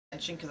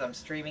mention because I'm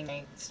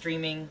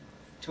streaming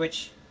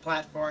Twitch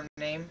platform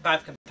name.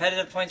 5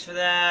 competitive points for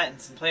that,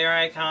 and some player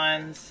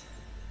icons.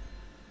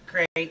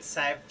 Crates.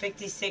 I have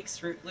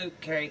 56 loot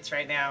crates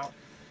right now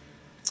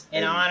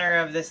in honor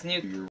of this new...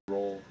 Your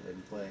role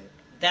in play.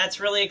 That's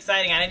really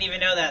exciting. I didn't even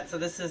know that. So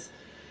this is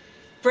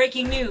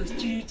breaking news.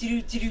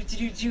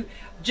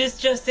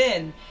 Just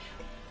in.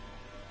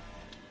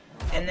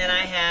 And then I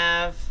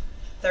have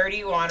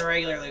 31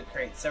 regular loot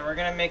crates. So we're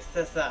going to mix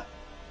this up.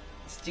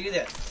 Let's do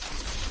this.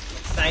 I'm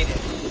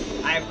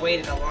excited. I've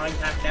waited a long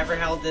time. Never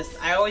held this.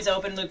 I always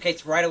open loot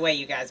crates right away,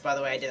 you guys. By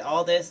the way, I did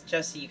all this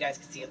just so you guys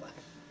could see it live.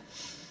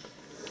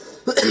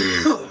 Okay.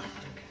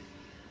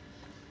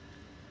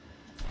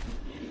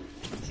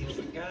 Let's see what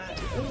we got.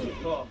 Ooh,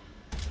 cool.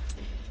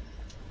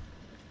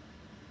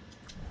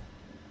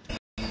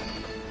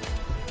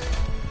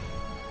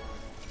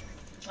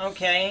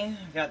 Okay,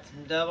 got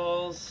some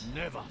doubles.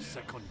 Never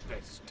second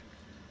best.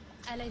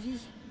 À la vie,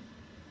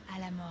 à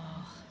la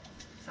mort.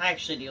 I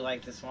actually do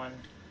like this one.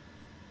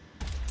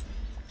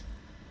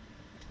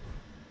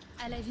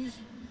 À la vie.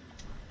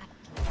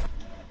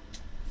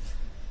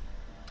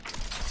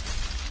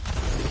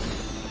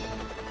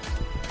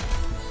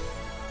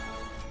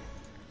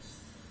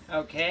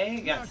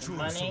 Okay, got some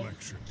money.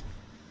 Selection.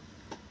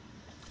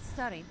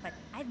 Sorry, but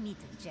I need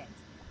a jet.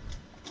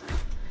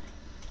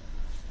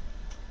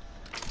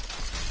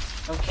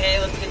 Okay,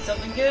 let's get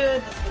something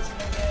good. Let's get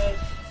something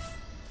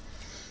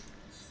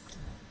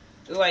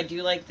good. Ooh, I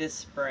do like this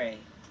spray.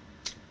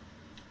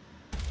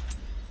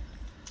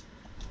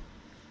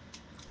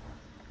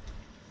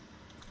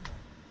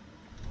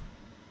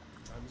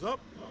 Hands up,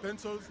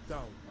 pencils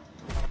down.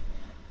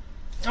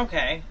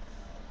 Okay.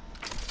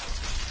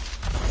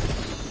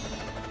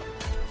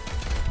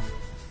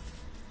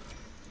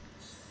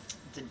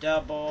 It's a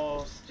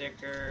double,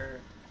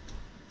 sticker.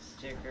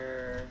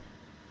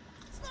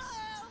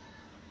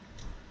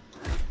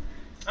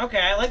 Okay,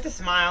 I like the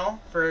smile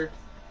for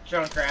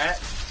Junkrat.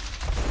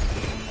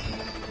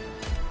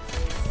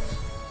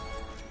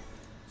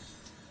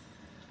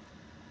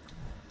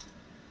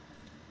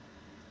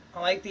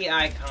 I like the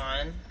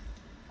icon.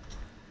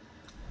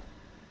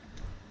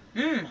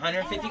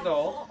 150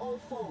 gold.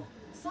 404.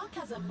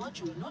 Sarcasm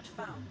module not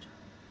found.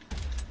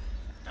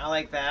 I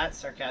like that.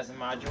 Sarcasm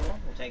module.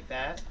 We'll take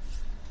that.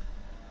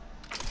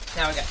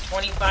 Now we got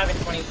 25 and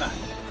 25.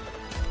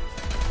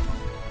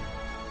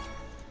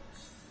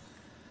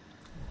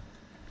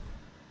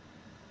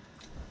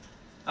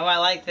 Oh, I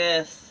like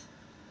this.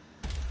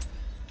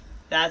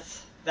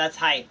 That's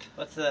hype.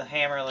 What's the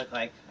hammer look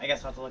like? I guess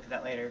I'll have to look at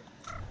that later.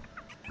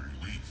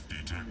 Relief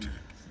detected.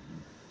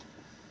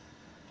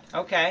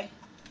 Okay.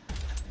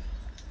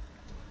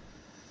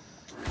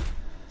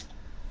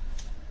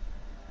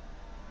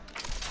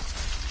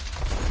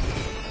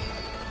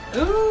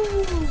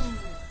 Ooh!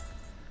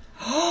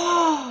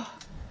 Oh!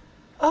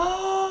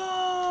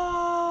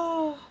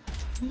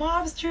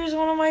 Mobster is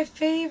one of my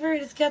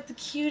favorites. It's got the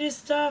cutest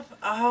stuff.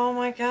 Oh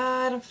my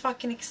god, I'm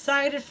fucking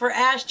excited for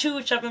Ash 2,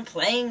 which I've been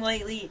playing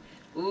lately.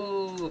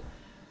 Ooh.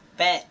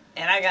 Bet.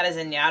 And I got a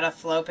Zenyatta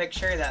flow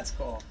picture. That's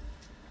cool.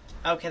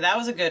 Okay, that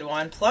was a good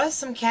one. Plus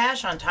some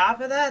cash on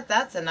top of that.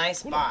 That's a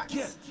nice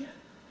box.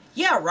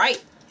 Yeah,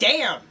 right.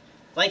 Damn.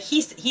 Like,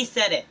 he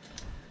said it.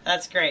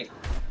 That's great.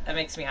 That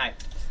makes me hype.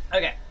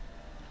 Okay.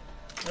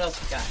 What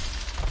else we got?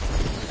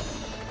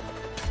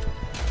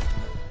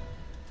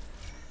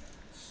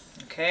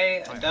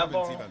 Okay, a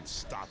double. Haven't even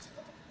started.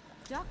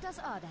 Doctor's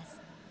orders.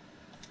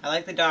 I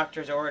like the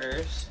doctor's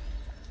orders.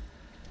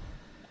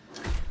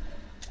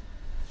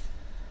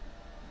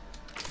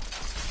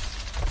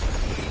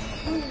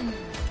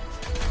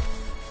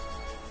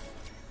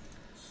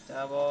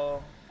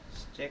 Double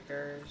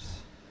stickers.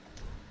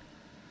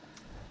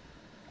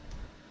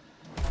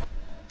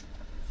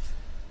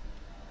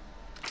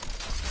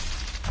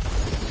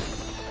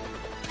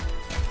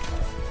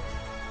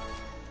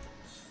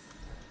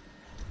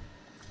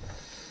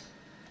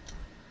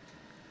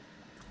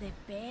 De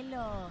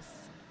pelos.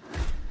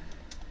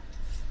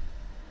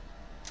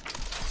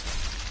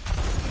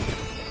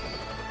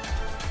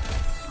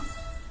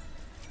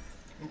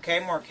 Okay,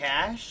 more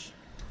cash.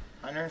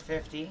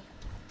 150.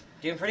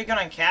 Doing pretty good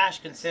on cash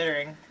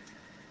considering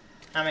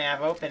how many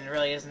I've opened.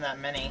 Really isn't that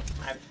many.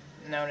 I've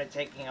known it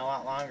taking a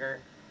lot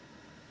longer.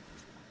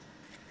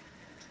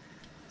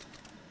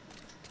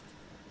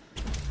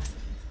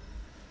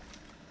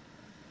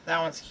 That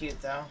one's cute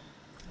though.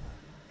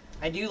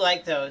 I do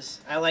like those.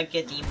 I like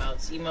getting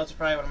emotes. Emotes are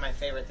probably one of my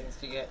favorite things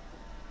to get.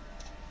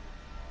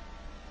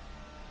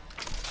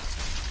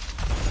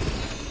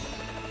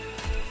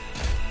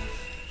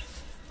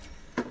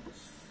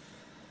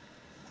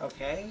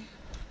 Okay.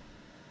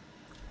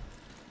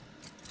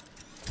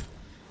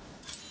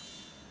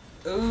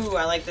 Ooh,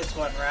 I like this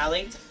one.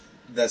 Rally.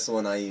 That's the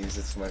one I use.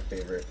 It's my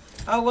favorite.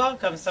 Oh,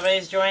 welcome.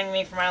 Somebody's joining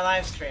me for my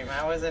live stream.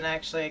 I wasn't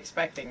actually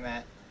expecting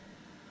that.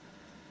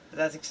 But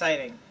that's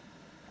exciting.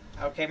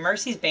 Okay,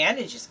 Mercy's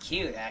bandage is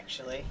cute,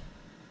 actually.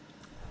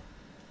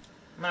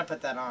 I'm gonna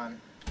put that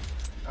on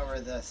over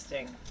the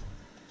sting.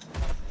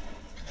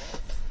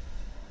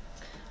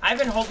 I've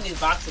been holding these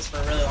boxes for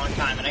a really long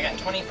time, and I got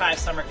 25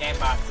 summer game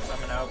boxes I'm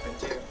gonna open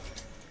too.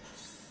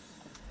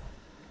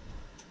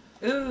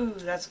 Ooh,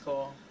 that's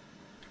cool.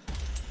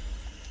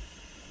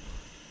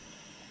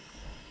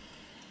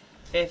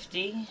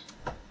 50.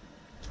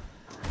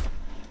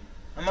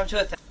 I'm up to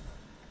 1,000.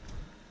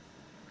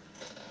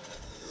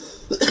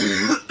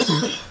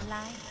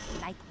 Fly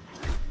like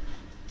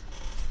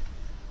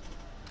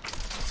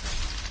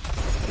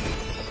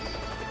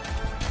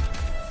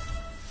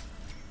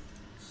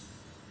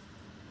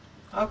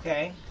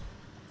Okay.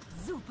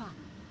 super.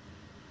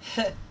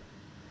 It's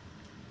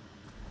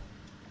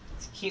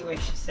a cute way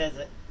she says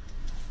it.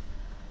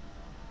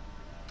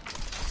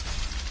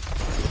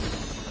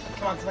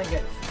 Come on, something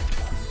good.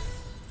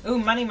 Ooh,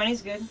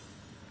 money's good.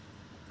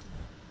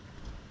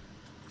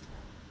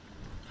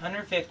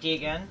 150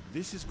 again.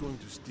 This is going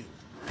to sting.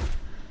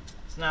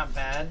 It's not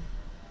bad.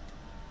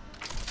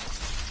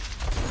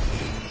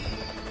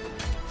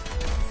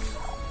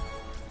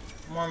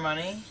 More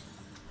money.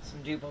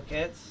 Some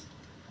duplicates.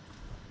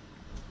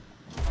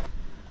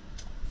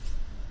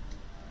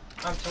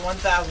 Up to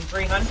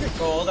 1,300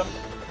 gold. I'm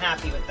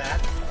happy with that.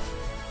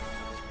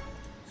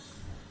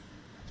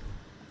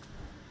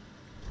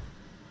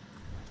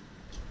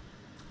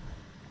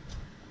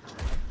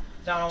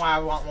 Don't know why I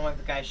want one with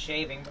the guy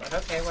shaving, but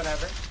okay,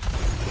 whatever.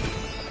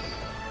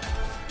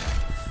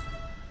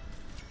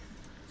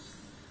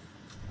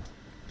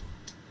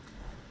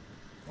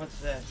 What's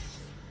this?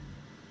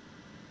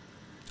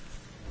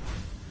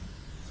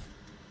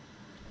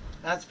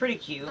 That's pretty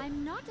cute.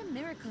 I'm not a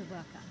miracle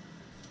worker.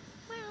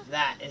 Well,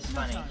 That is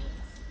not funny. always.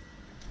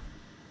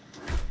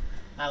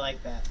 I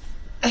like that.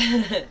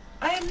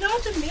 I am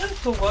not a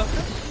miracle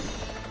worker.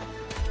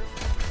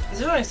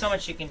 There's only so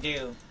much you can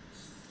do.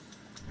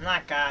 I'm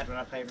not God when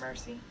I play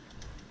Mercy.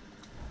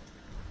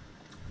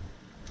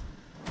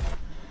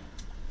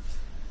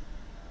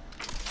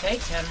 Okay,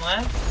 10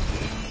 left.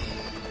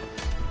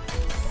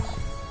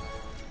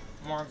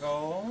 More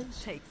gold.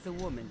 Takes a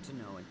woman to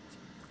know it.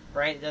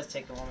 Right, it does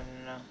take a woman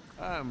to know.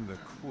 I'm the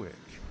quick.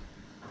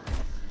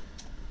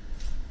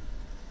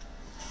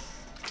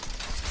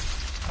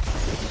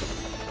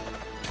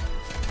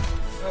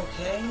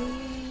 Okay.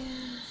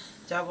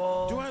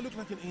 Double. Do I look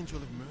like an angel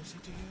of mercy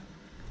to you?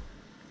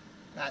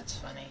 That's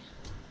funny.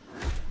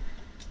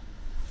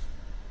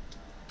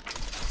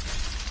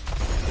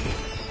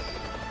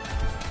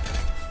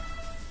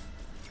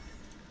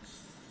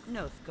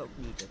 No scope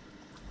needed.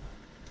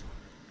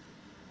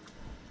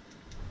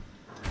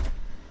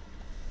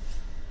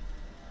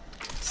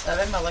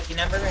 Seven, my lucky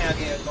number. I'll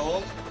get a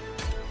gold.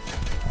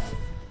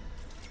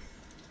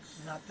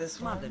 Not this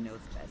Mother one. knows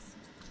best.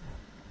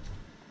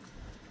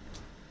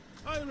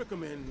 I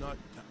recommend not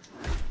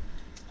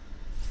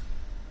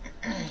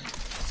to.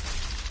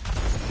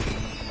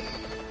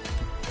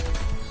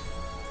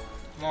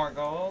 More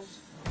gold.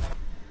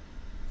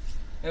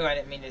 Ooh, I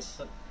didn't mean to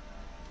slip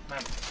my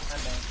bad.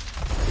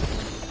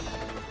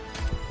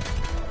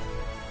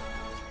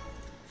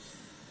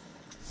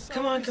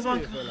 Come on, come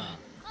on, come on.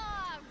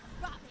 Oh,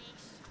 rubbish.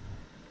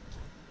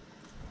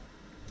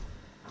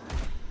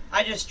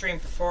 I just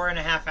streamed for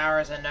 4.5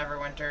 hours in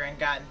Neverwinter and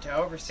got into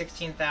over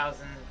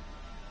 16,000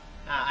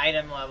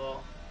 item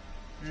level.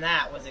 And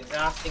that was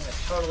exhausting, but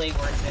totally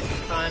worth it.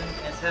 Fun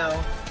as hell.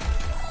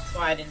 That's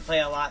why I didn't play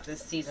a lot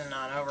this season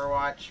on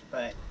Overwatch,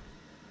 but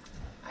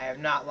I have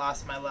not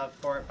lost my love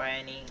for it by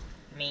any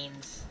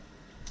means.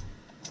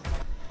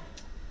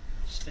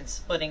 Just been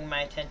splitting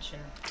my attention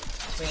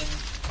between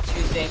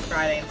Tuesday,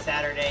 Friday, and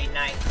Saturday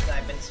nights.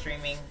 I've been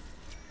streaming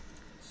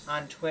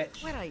on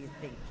Twitch. What are you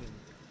thinking?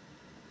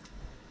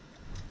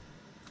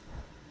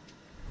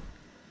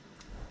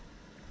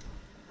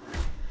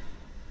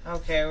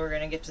 Okay, we're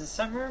gonna get to the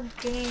summer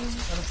game.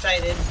 I'm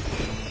excited.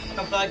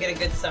 Hopefully I'll get a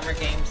good summer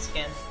game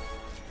skin.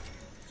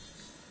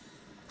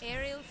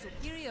 Aerial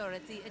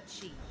superiority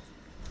achieved.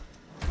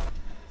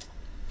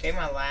 Okay,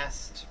 my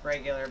last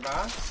regular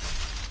box.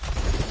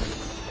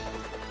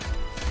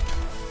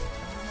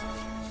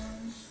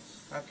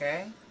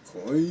 Okay,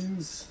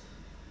 Coins.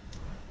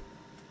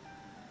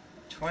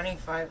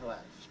 25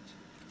 left.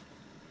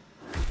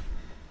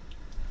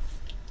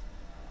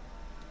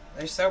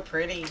 They're so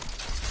pretty.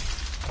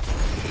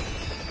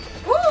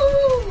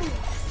 Woo!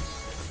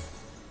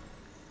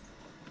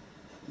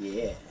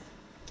 Yeah.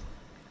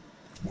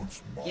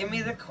 Give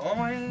me the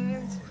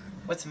coins.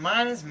 What's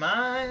mine is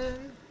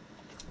mine.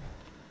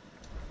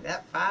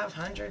 That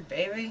 500,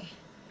 baby.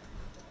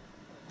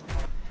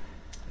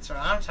 That's what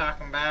I'm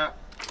talking about.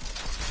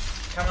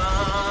 Come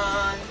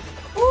on.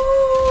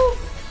 Woo!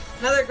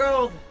 Another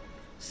gold.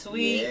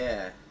 Sweet.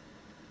 Yeah.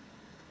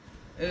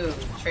 Ooh,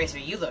 Tracer,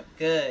 you look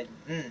good.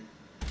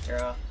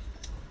 Girl.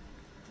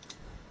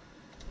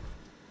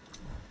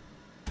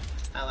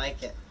 I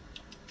like it.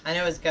 I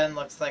know his gun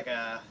looks like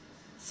a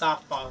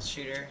softball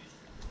shooter.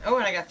 Oh,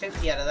 and I got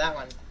 50 out of that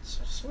one.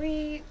 So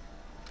sweet.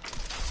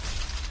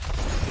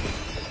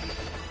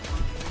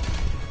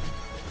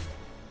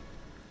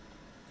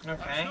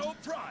 Okay. There's no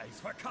prize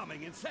for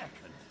coming in second.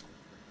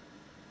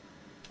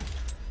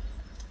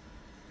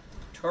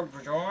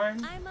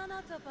 Torbjorn. I'm on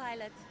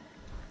autopilot.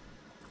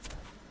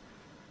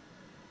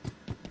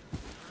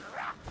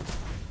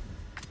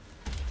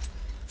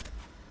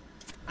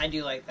 I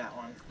do like that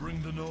one.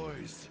 Bring the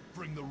noise.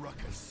 Bring the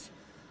ruckus.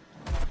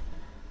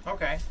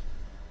 Okay.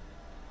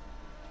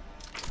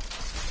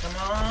 Come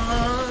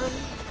on.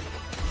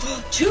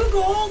 2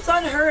 golds,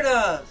 unheard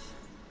of.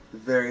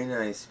 Very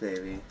nice,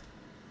 baby.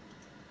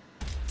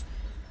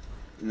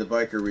 And the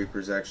Biker Reaper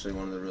is actually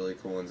one of the really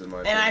cool ones in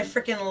my opinion. And I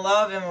freaking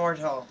love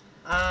Immortal.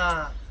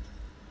 Ah,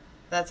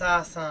 that's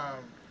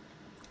awesome.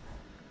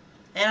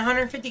 And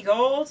 150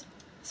 gold.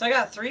 So I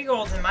got 3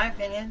 golds in my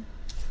opinion.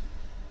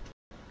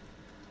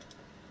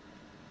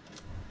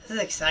 This is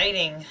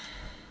exciting.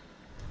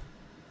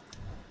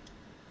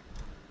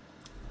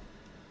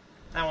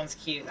 That one's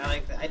cute. I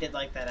like that. I did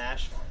like that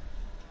Ash one.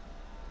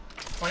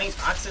 20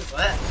 boxes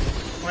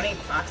left. 20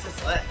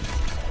 boxes left.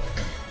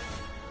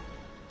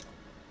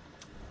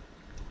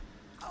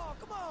 Oh,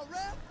 come on,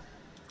 ref.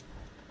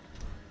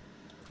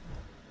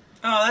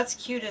 Oh, that's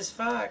cute as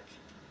fuck.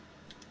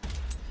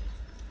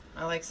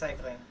 I like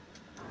cycling.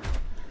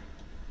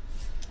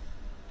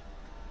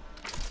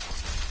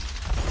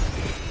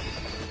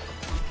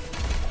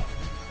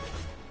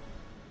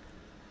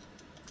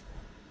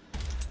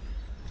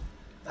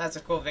 That's a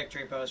cool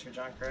victory pose for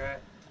Junkrat.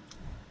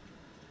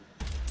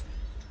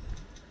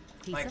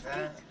 Piece Like of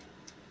that. cake.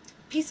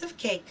 Piece of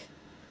cake.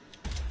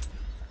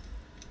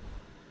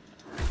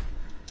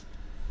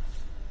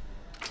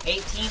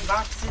 $18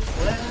 boxes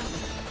left.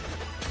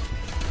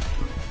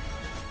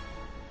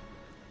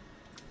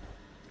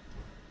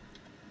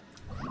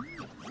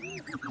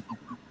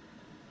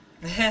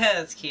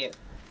 That's cute.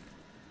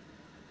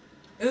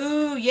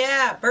 Ooh,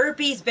 yeah.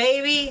 Burpees,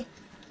 baby.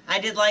 I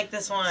did like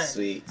this one.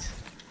 Sweet.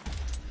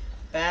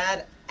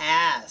 Bad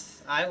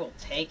ass. I will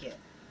take it.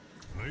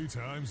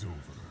 Playtime's over.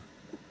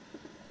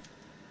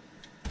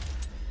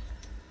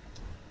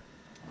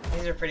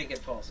 These are pretty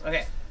good pulls.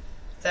 Okay.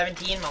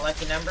 17, my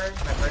lucky number.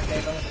 My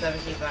birthday's on the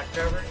 17th of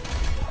October.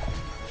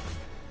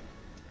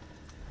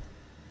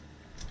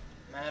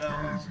 Metal.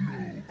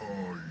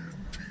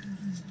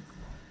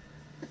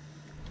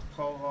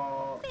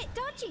 Cobalt. Bit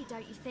dodgy,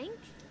 don't you think?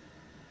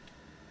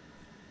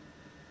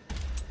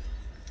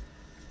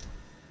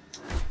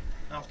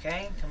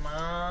 Okay, come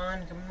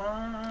on, come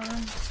on.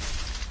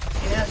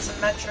 Give me that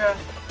Symmetra.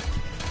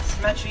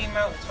 Symmetra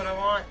emote, that's what I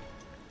want.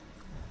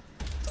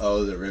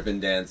 Oh, the Ribbon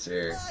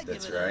Dancer.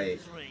 That's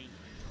right.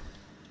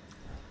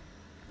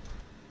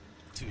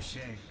 Touche.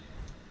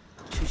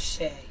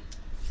 Touche.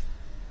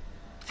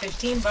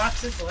 15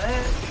 boxes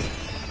left.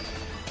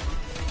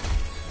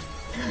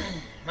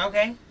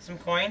 Okay, some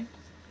coin.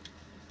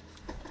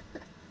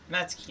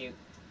 That's cute.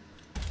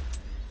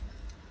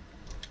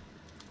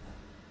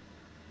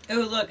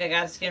 Ooh, look, I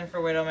got a skin for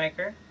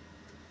Widowmaker.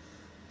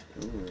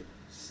 Ooh,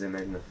 c'est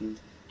magnifique.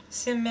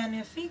 C'est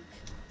magnifique.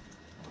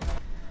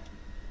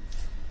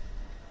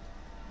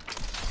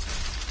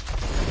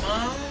 Come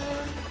on.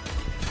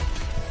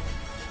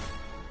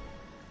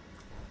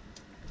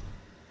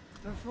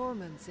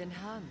 Performance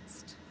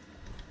enhanced.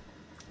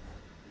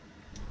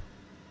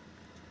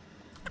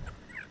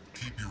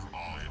 Keep your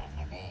eye on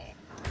the ball.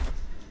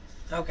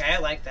 Okay, I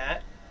like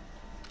that.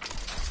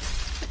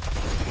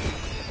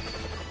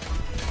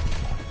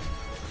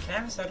 Can I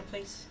have a soda,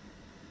 please?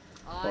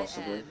 I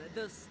Possibly. am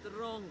the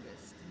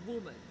strongest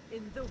woman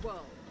in the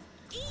world.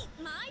 Eat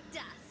my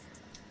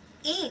dust.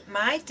 Eat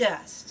my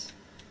dust.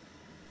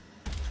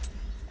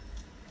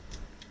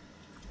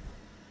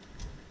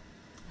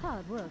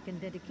 Hard work and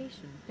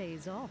dedication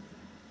pays off.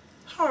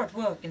 Hard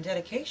work and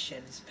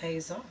dedication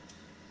pays off.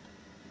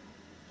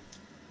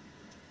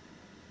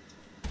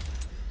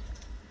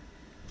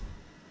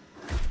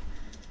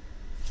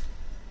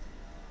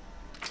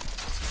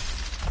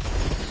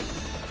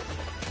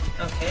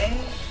 Okay.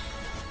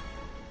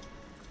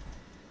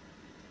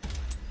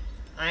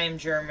 I am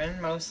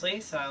German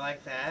mostly, so I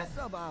like that.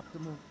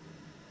 Suboptimal.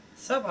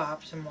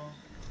 Suboptimal.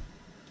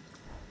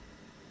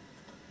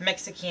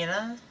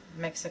 Mexicana.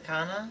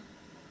 Mexicana.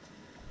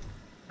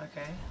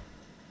 Okay.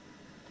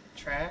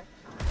 Track.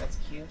 That's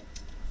cute.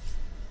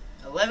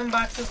 11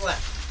 boxes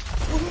left.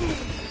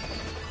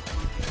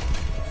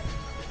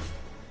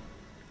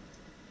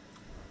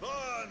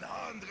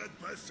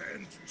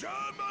 100%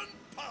 German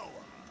power.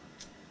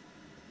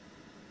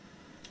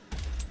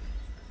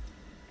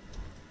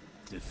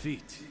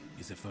 Defeat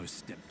is a first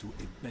step to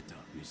a better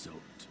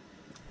result.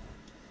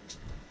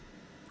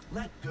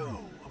 Let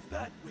go of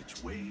that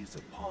which weighs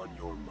upon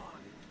your mind.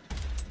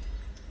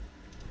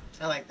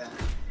 I like that.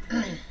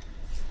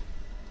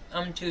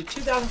 To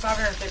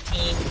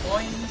 2,515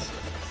 coins.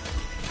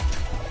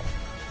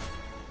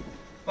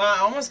 Well, I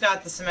almost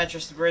got the Symmetra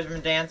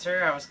Ribbon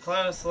Dancer. I was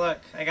close. Look,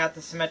 I got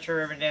the Symmetra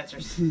Ribbon Dancer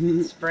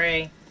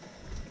spray.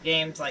 The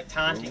game's like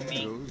taunting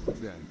me.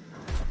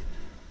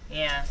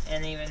 Yeah,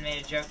 and they even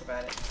made a joke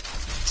about it.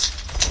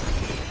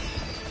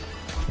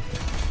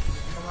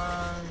 Come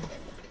on.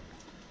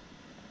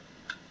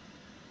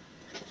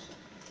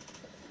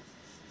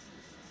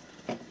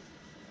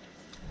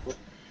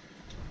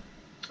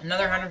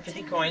 Another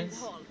 150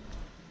 coins.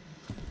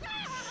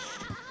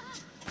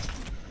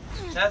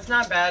 That's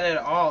not bad at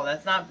all.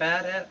 That's not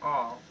bad at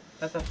all.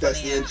 That's a funny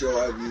That's the ass. intro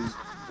I've used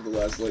for the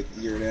last like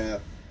year and a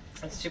half.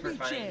 It's super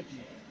funny.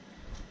 Champion.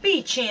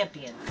 Be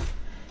champion.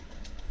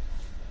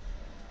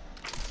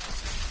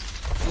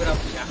 See what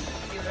else we got?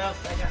 See what else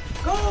I got?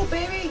 Go,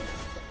 baby!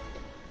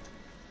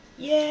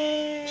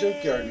 Yay!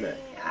 Junkyard mech.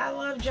 I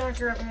love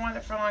Junkyard. I've been wanting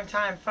it for a long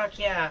time. Fuck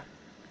yeah.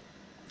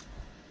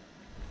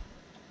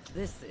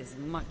 This is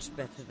much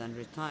better than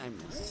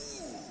retirement.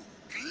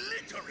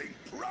 Glittering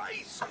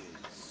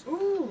prizes!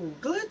 Ooh,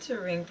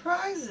 glittering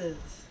prizes.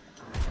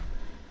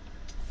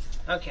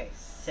 Okay,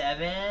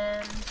 7.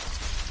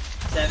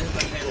 7's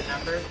my favorite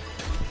number.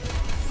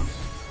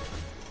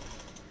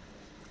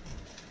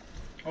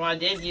 Well, I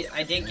did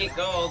get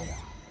gold.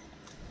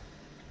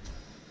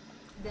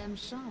 Them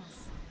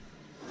chance.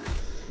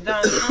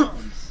 Done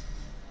comes.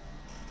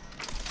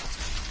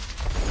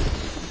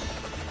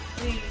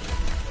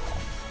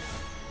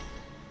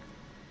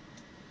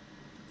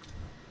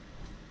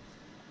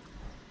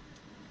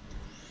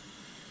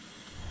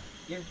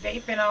 You're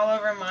vaping all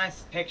over my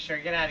picture.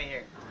 Get out of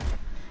here.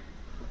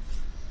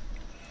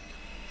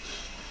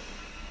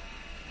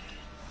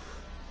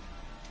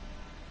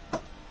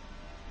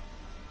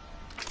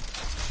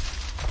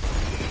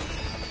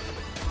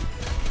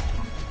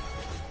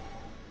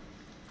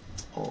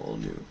 All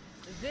new.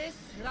 This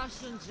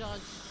Russian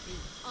judge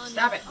is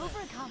Stop it.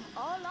 overcome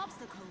all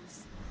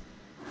obstacles.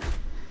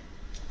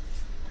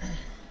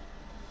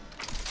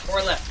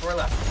 4 left, 4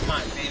 left. Come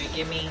on, baby,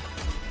 give me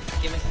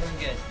something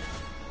good.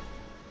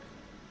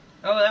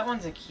 Oh, that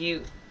one's a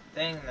cute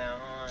thing though.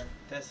 Hold on,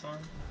 this one.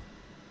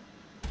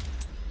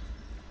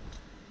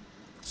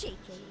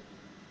 Cheeky.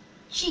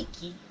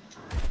 Cheeky,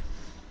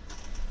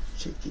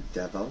 Cheeky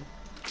devil.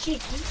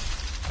 cheeky.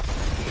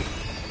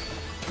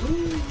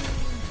 Ooh.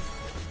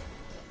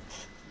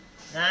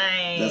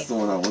 Nice. That's the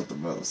one I want the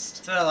most.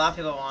 That's what a lot of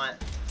people want.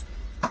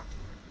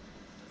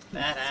 He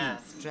Badass.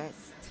 seems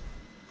stressed.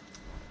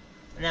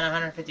 And then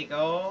 150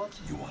 gold.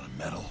 You want a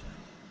medal?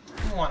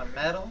 You want a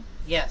medal?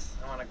 Yes,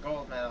 I want a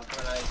gold medal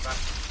coming out of these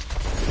boxes.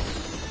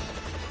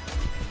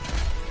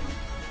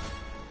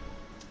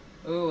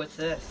 Ooh, what's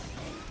this?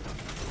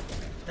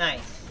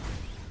 Nice.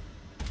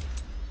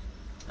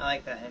 I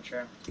like that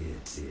intro.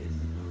 It's in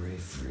the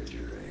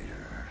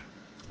refrigerator.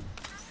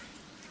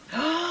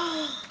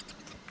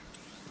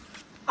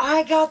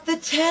 I got the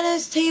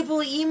tennis table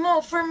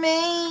emote for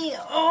me!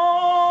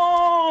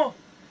 Oh!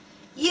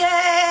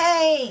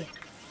 Yay!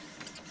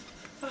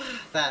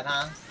 That,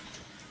 huh?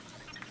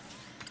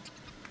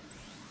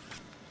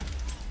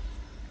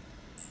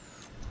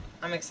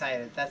 I'm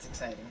excited. That's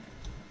exciting.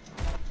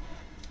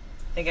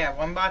 I think I have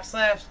 1 box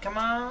left. Come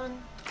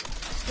on.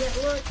 Yeah,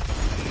 look.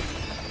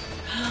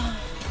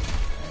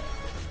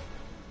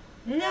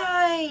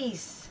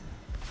 Nice!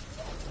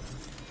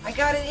 I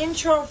got an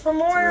intro for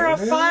Moira,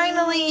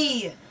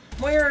 finally!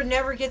 Moira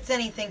never gets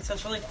anything, so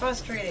it's really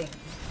frustrating.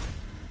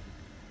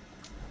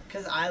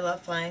 Because I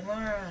love playing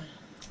Moira.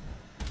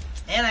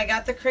 And I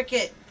got the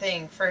cricket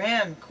thing for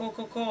him. Cool,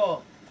 cool,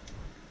 cool.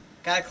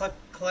 Gotta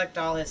collect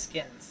all his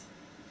skins.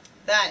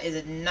 That is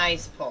a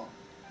nice pull.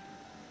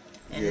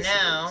 And Yes, it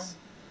now, is.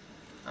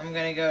 I'm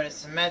gonna go to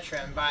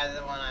Symmetra and buy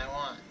the one I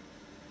want.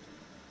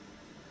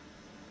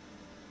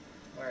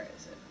 Where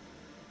is it?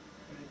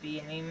 Would it be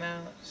an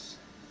emotes?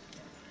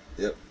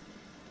 Yep.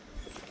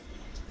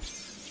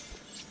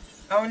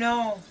 Oh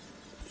no!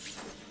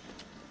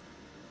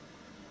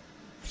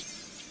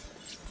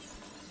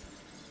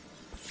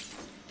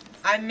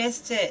 I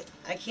missed it.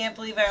 I can't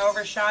believe I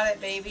overshot it,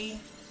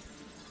 baby.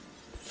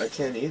 I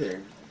can't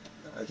either.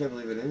 I can't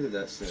believe it ended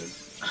that soon.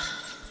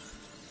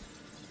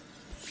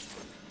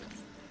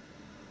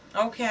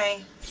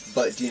 Okay.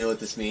 But do you know what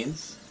this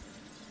means?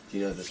 Do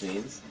you know what this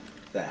means?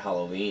 That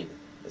Halloween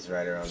is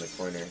right around the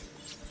corner.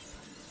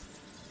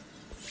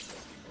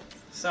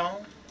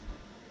 So?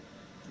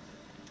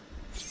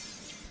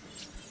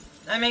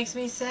 That makes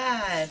me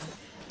sad.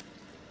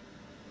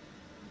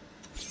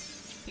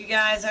 You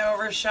guys, I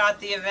overshot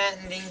the event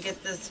and didn't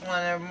get this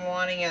one. I'm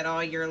wanting it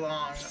all year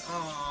long.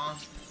 Aww.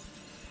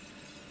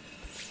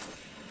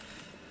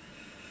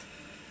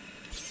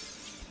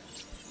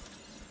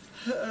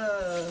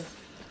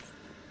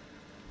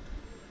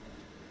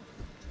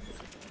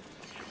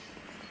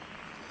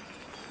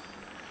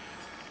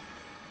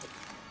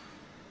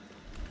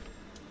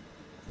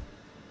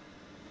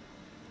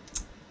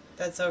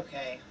 That's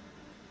okay.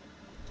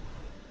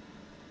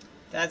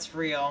 That's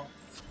real.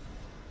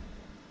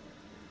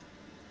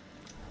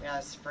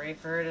 Yeah, spray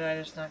for her, did I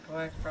just not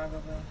collect? Probably.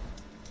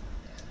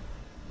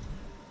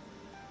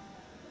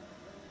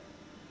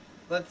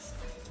 Yeah.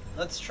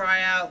 Let's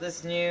try out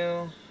this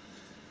new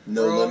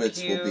No Roll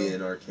Limits will be queue.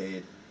 in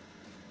arcade.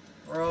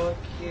 Roll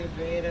Q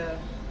Beta.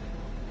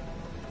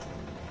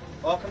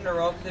 Welcome to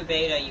Roll Q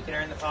Beta. You can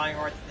earn the following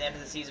rewards at the end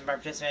of the season by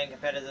participating in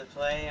competitive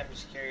play. I'm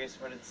just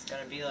curious what it's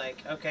going to be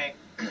like. Okay.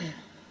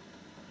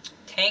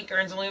 Tank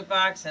earns a loot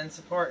box and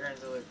support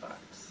earns a loot box.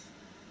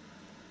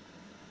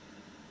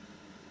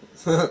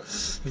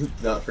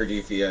 Not for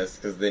DPS,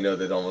 because they know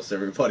that almost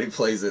everybody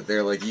plays it.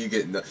 They're like, you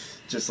get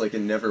just like a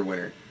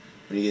Neverwinter.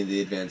 when you get into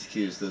the advanced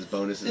queues, those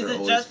bonuses This are is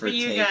always just for for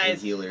you tank and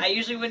guys. healer. I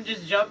usually wouldn't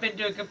just jump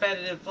into a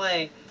competitive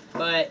play,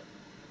 but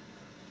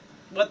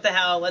what the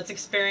hell? Let's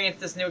experience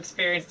this new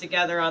experience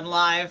together on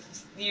live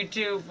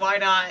YouTube. Why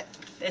not?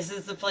 This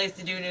is the place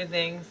to do new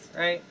things,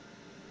 right?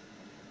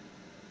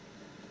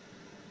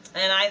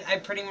 And I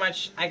pretty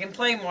much, I can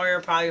play Moira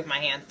probably with my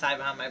hands tied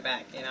behind my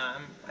back. You know,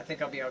 I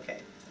think I'll be okay.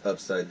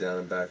 Upside down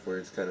and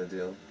backwards kind of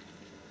deal.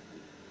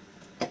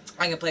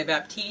 I can play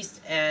Baptiste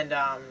and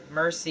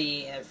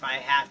Mercy if I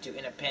have to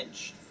in a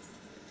pinch.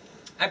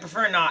 I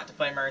prefer not to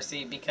play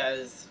Mercy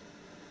because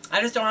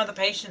I just don't have the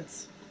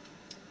patience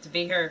to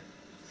be her.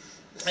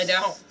 I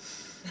don't.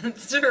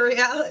 It's a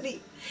reality.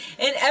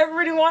 And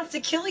everybody wants to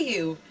kill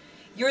you.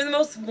 You're the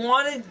most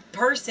wanted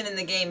person in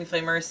the game if you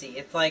play Mercy.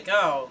 It's like,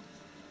 oh,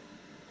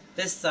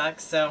 this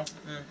sucks, so...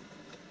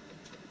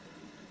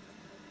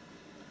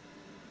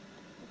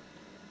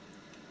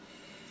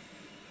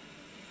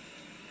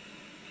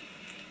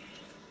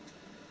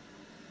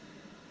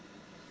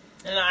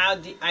 In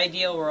an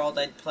ideal world,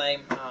 I'd play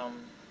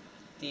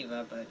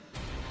Diva, but...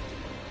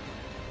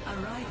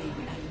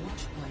 Arriving at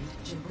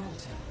Watchpoint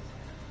Gibraltar.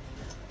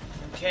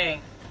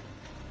 Okay.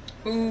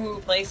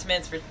 Ooh,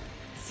 placements for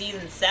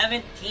season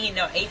 17.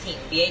 No, 18.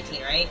 It'd be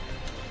 18, right?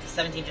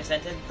 17 just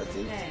entered.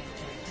 Prepare to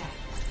attack.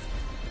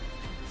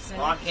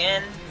 Walk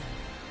in.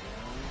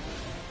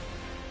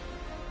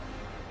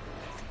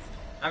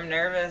 I'm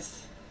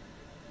nervous.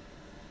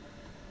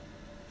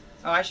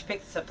 Oh, I should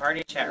pick this up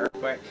party chat real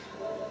quick.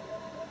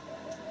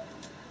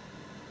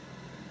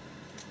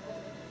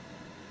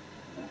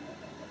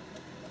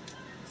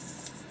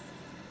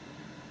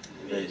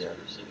 There you go.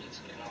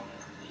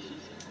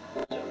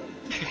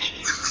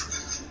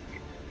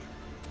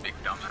 Big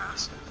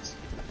dumbass.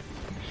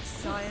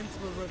 Science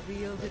will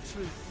reveal the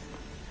truth.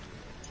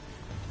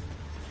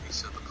 He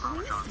said the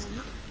Parmesan's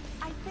good.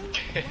 I think.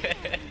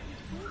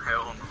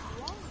 Hell no.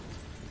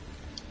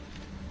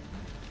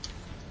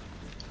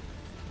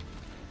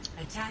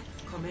 Attack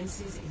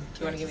commences in 30 Do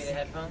you want to give me the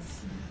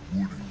headphones?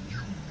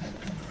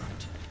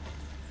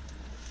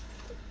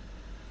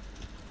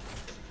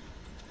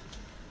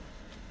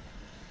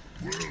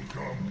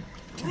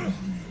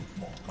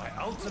 My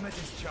ultimate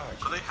is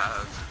charged. What do they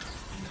have?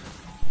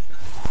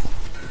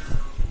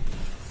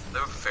 They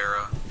have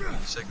Farah,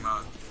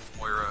 Sigma,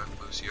 Moira,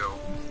 Lucio.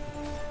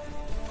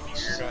 You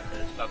got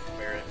this stuff to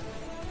bear it.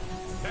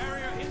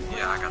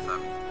 Yeah, I got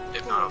them.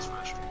 If not, I'll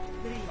switch.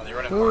 Oh, they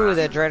run it Ooh,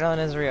 fast. the Dreadon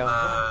is real.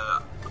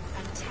 I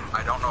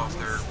don't know if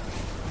they're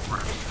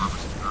running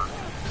promising or not.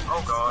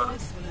 Oh god.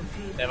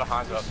 They have a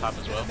Hanzo up top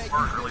as well.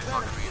 We're really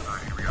fucking me.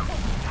 Alright, here we go.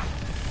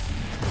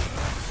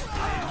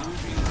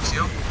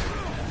 Lucio?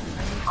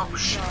 Oh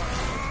shit.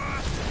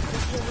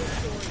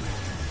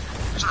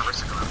 There's an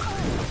Arista coming.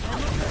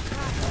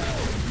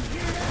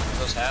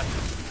 Those half.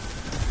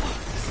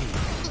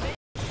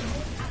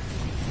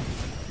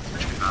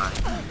 Where'd she die?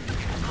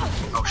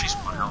 Oh, she's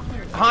one health.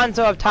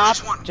 Hanzo up top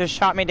just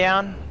shot me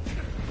down.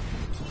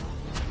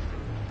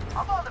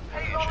 Oh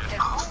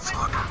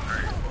fuck.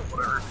 Alright,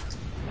 whatever.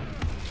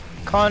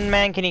 Con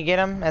man, can you get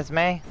him as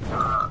May?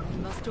 We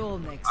must all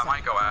make I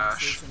might go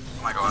Ash.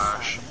 I might go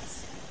Ash.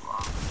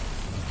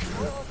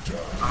 I'm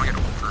gonna get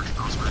ult first,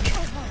 I'll switch.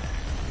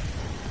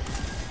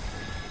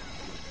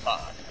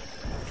 Fuck.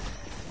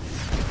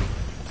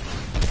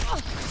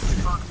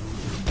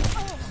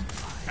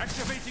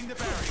 Activating the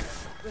barrier.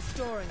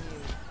 Restoring you.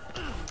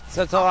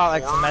 So it's a lot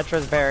like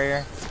Symmetra's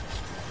barrier.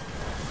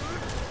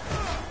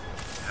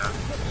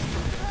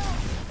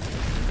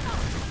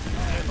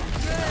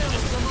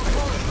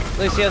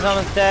 Lucio's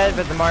almost dead,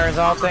 but the Moira's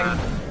ulting.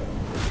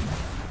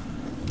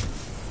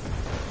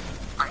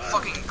 I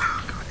fucking...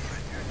 God damn it.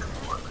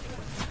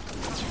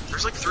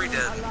 There's like 3 dead.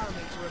 Allow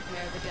me to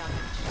repair the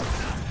damage.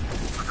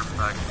 I'm coming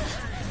back.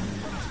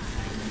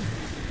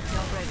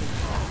 Not ready.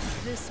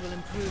 This will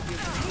improve your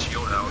condition.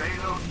 Shield out.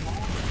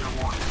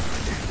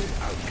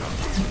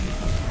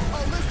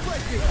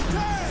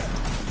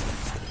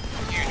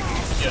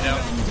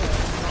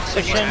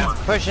 Shield out.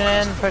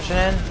 Pushing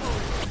in.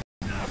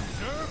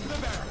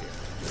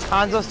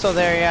 Hanzo's still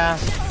there, yeah.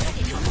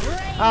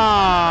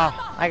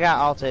 Ah, I got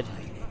ulted.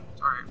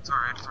 It's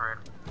alright.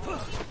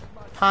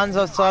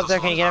 Hanzo's still up there,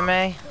 can you get him,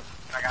 May?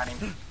 I got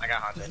him. I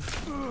got haunted.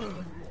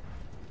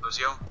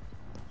 Lucio?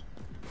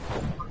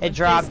 It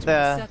dropped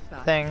the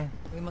thing.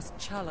 We must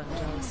challenge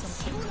our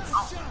assumptions.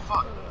 Oh,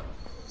 fuck.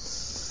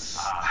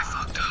 I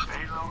fucked up.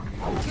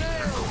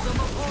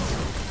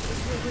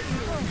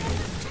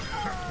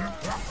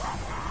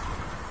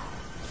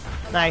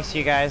 Nice,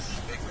 you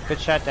guys. Good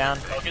shutdown.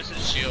 Focus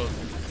his shield.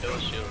 Kill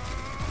his shield.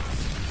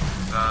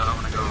 I'm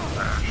gonna go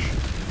Ash.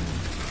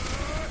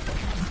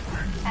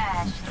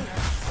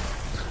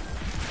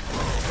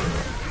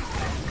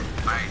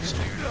 Nice,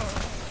 dude.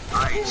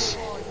 Nice.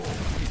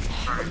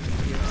 Alright.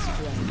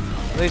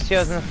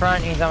 Lucio's in the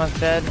front, he's almost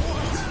dead. Nice.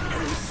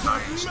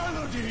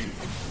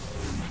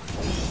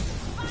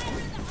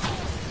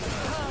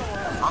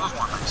 Oh, there's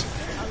one. Nice.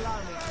 Allow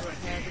me to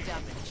repair the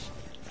damage.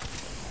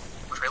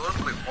 Trailer,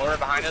 quick. Moira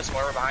behind us.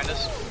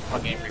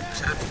 Fucking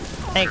reset.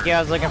 Thank you, I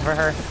was looking for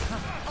her.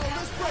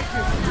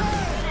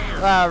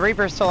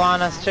 Reaper's still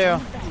on us too.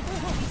 Yep.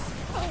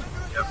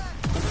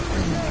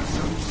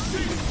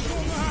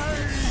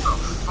 Oh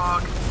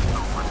fuck.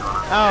 Oh my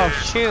god. Oh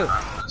Dude, shoot.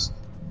 fabulous.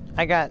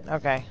 I got,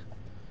 okay.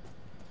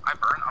 I'm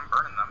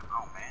burning them.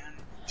 Oh man.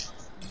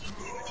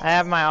 I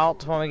have my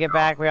ult when we get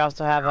back. We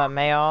also have a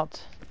May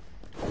ult.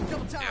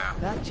 Yeah.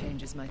 That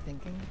changes my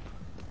thinking.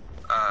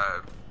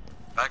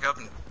 Back up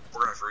and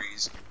we're gonna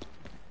freeze.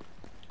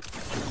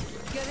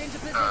 Get into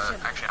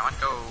position. Actually, I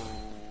might go.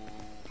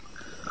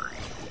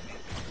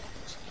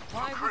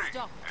 I will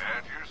stop.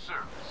 At your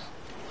service.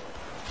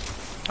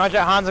 Watch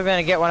out, Hanzo's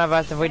gonna get one of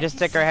us if we just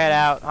stick our head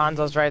out.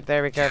 Hanzo's right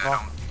there, be careful.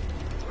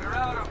 We're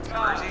out of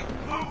time.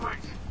 Move it.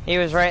 He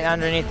was right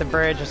underneath the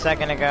bridge a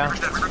second ago.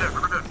 River dead.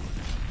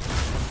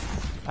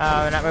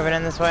 Oh, we're not moving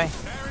in this way?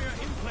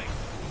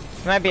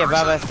 He might be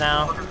above us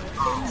now.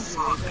 Oh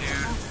fuck,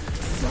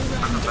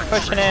 dude.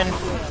 Pushing in.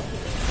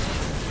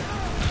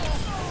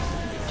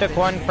 Took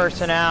one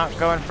person out,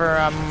 going for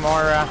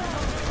more,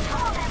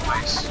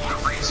 Nice.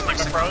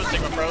 Sigma pros,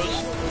 Sigma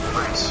pros.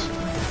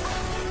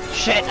 Nice.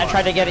 shit, I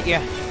tried to get at you.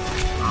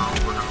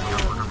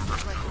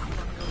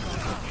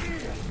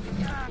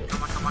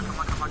 Come on.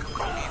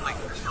 Like,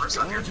 there's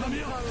Marissa up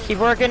here. Keep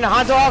working,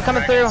 Hanzo all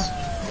coming through.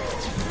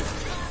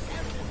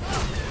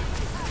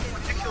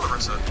 When did you kill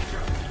Marissa?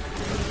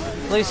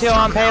 Lucio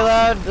on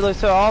payload,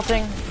 Lucio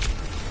ulting.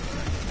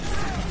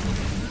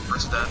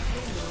 Marissa dead.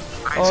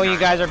 Nice, Oh, you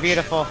guys are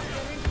beautiful.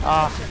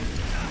 Oh,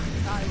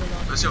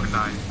 Lucio can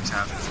die. He's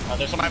half. Oh,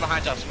 there's somebody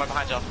behind y'all, somebody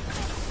behind y'all.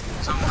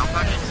 Some help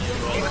back.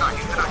 He can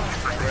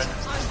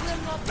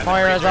die.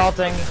 Moira's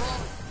ulting.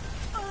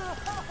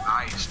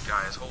 Nice,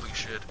 guys. Holy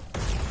shit.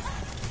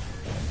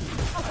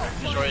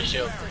 Destroy his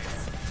shield.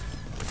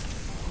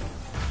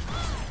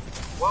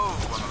 Whoa,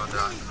 I'm about to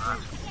die.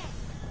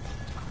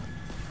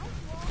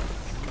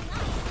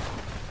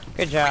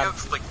 Good We job.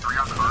 have like 3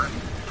 on the card.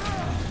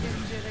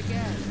 Injured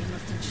again. We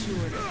must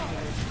ensure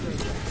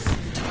that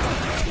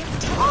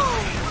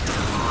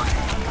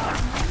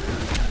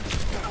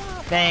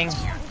Dang.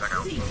 Back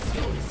out.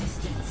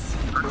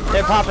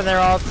 They're popping their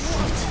ults.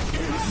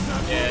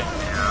 Yeah.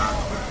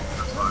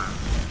 That's fine.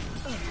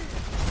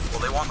 Well,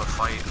 they won the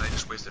fight and they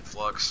just wasted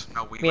flux.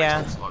 No, we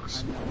Yeah. wasted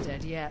flux. I'm not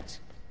dead yet.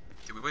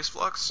 Did we waste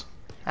flux?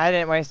 I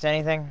didn't waste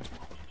anything.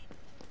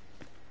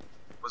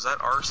 Was that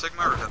our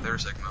Sigma or was that their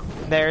Sigma?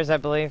 Theirs, I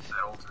believe. That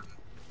ulted.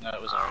 No,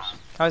 it was ours.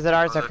 Oh, is it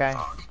ours? Was it? Okay.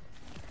 Fuck.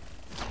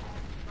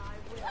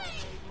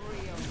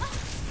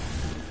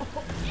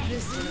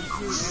 This will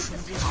improve your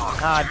condition.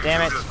 Ah,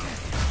 damn it.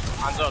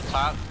 Hanzo up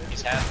top,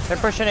 he's half. They're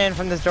pushing in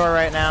from this door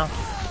right now.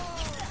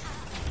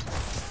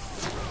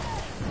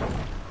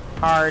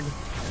 Hard.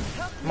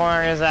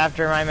 Moira's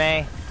after my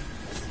May.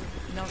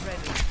 Not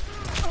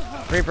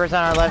ready. Reaper's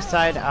on our left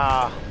side.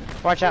 Ah,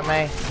 watch out,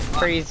 May.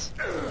 Freeze.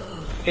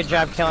 Good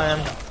job killing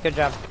him. Good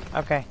job.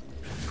 Okay.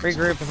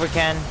 Regroup if we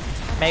can.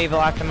 Maybe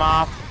block them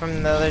off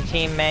from the other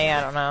team, May.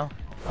 I don't know.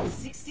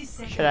 60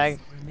 seconds. Should I?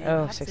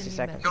 Oh, Perhaps 60 any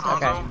seconds. Killed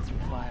Okay.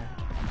 Hanzo. required.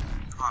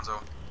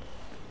 Hanzo.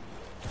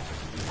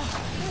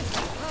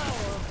 Power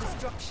of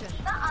destruction.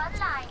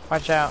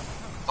 Watch out.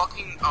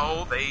 Fucking.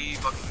 Oh, they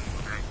fucking.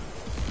 Okay.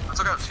 I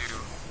took out 2.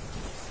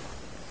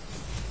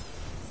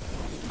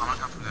 I'm gonna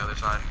come from the other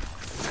side.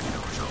 Check it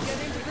over shoulder. Get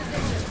into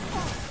position.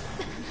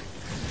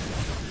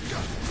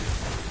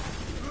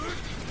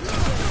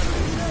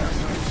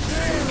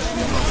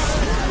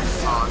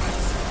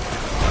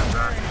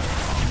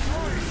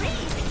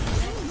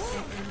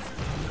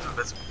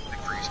 That's big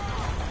freeze.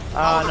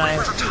 Oh, the nice.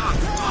 Reaper's up top.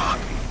 Fuck.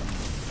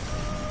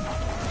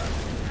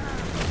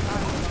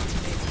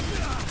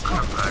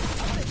 Come back.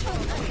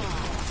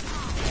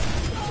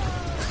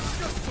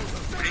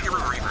 We need to get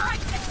rid of Reaper. I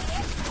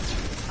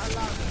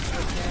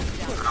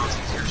know it's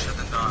easier said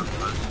than done,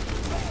 but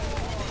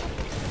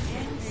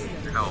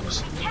it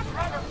helps.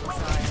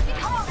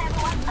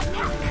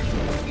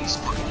 He's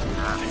fucking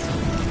bad.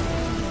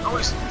 Oh,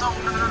 he's no.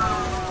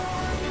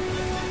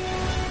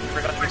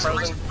 We're gonna be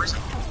frozen.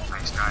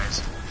 Nice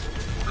guys.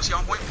 Was he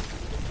on point?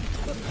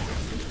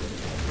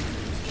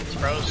 He's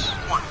froze.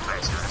 One.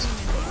 Nice guys.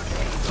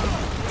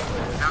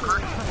 Now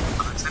Kurt.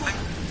 Same thing.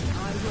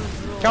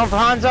 Going for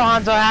Hanzo.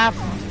 Hanzo half.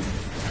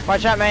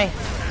 Watch out, May.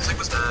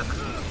 Sigma's dead.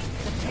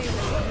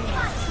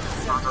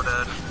 Hanzo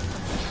dead.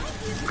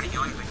 What are you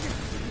healing?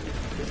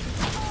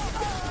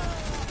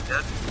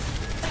 Dead.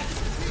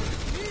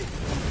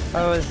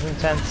 Oh, this is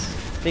intense.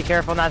 Be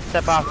careful not to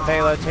step off the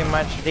payload too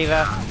much,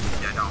 Diva.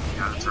 Yeah, no.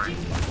 Yeah, that's right.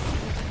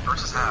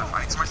 Versus half.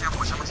 I need somebody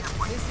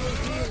standpoint.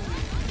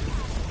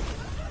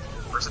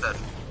 Where's the dead?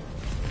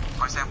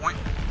 My standpoint.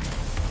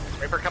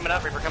 Reaper coming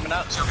up, Reaper coming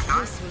up. So can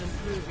This will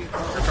improve your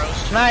Reaper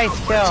froze.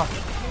 Nice kill.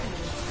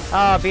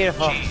 Oh,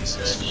 beautiful.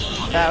 Jesus.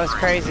 That was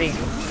crazy.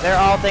 They're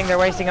ulting. They're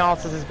wasting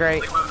ults. This is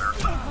great.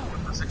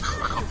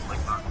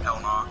 Hell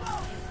no.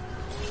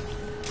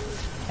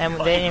 And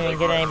they didn't even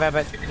get anybody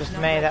but just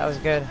May. That was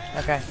good.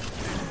 Okay.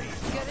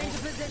 Get into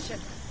position.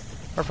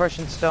 We're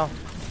pushing still.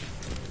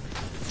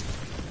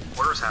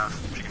 Where's half?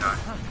 She can die.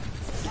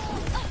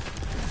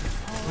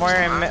 Moira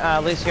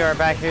and Lucio are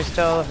back here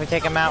still. If we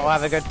take him out, we'll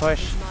have a good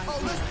push.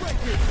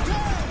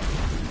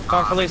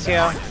 Going for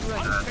Lucio.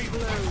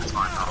 It's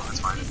fine. Oh, it's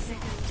fine.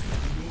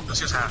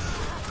 Lucio's half.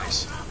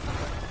 Nice.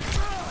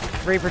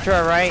 Reaper to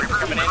our right. Reaper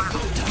coming in.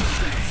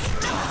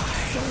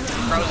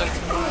 Frozen.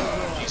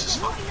 Jesus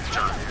fucking good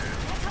job, dude.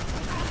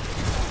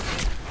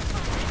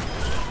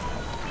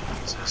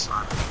 Jesus,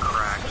 I'm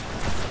cracked.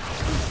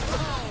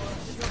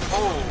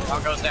 Oh! All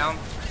goes down.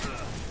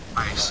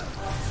 Nice.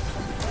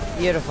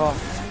 Beautiful.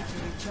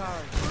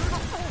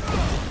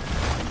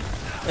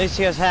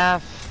 Lucio's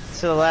half.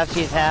 To the left,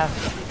 he's half.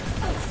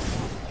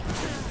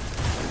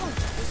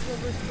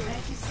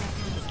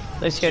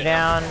 Lucio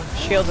down.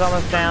 Shield's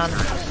almost down.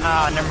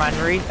 Oh, never mind.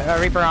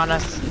 Reaper on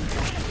us.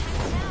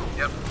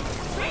 Yep.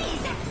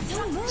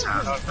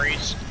 Oh,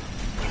 freeze.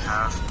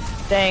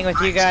 Staying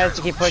with you guys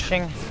to keep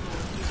pushing.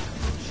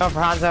 Going for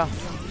Hanzo.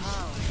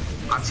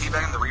 I'm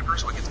teabagging the Reaper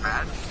so it gets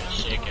mad.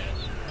 Shit, guys.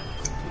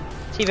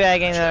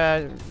 Teabagging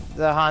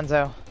the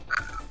Hanzo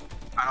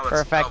I know for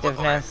that's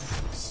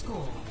effectiveness.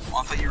 Well,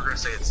 I thought you were gonna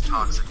say it's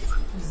toxic.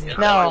 But...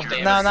 No,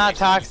 not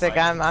toxic.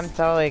 I'm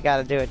totally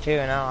gotta do it too.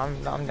 No,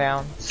 I'm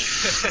down.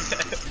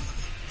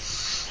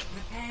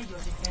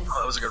 Oh,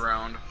 that was a good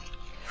round.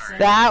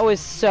 That was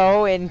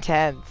so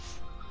intense.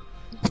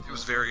 It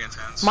was very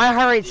intense. My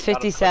heart rate's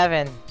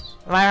 57.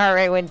 My heart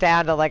rate went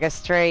down to like a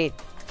straight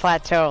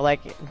plateau,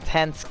 like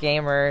intense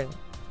gamer.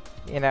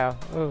 You know.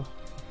 Ooh.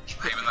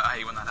 I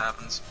hate when that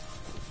happens.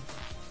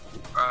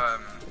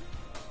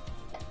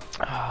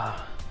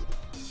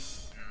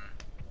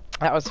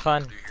 That was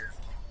fun.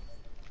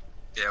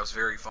 Yeah, it was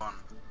very fun.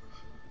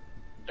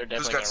 They're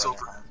Who's definitely got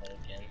silver?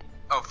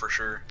 Oh, for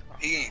sure.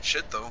 He ain't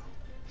shit though.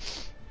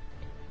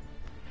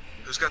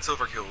 Who's got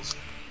silver kills?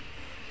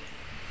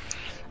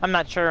 I'm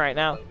not sure right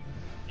now.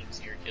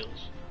 It's your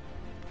kills.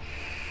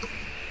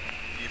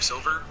 You have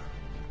silver?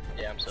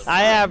 Yeah, I'm silver.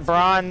 I have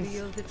bronze.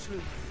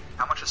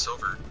 How much is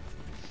silver?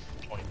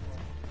 20.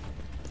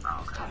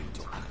 Oh, okay.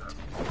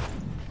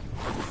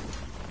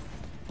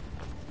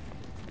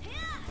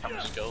 How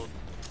much is gold?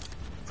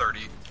 30.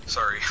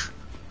 Sorry.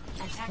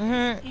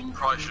 Mm-hmm. I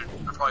probably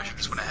should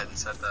just went ahead and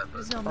said that,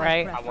 but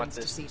Right. I want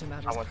this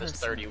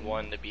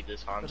 31 to be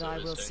this Hanzo. But I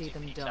will see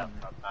them done.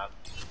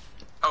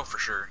 oh, for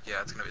sure.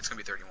 Yeah, it's gonna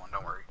be 31.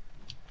 Don't worry.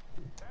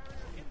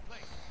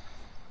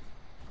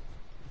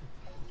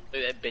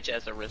 Look at that bitch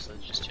as a wrestler,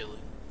 just chilling.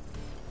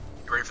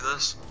 You ready for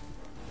this?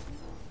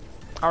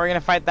 Are we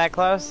gonna fight that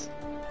close?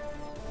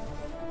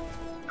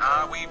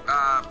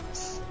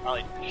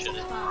 Probably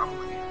shouldn't.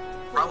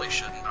 Probably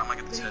shouldn't. I'm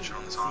gonna get this headshot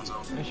on this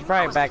Hanzo. We should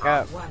probably back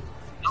up.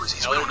 No,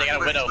 he's No, they got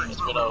a widow.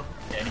 It's widow.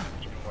 Okay,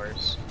 even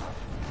worse.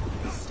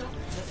 Come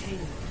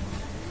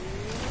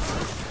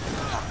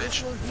on,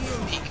 bitch.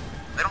 Peek.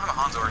 They don't have a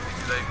Hanzo or anything,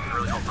 do they? They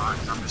really help not,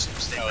 'cause I'm just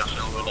staying down the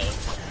middle.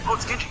 Oh,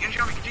 it's Genji. Genji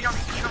on me. Genji on me.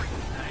 Genji on me.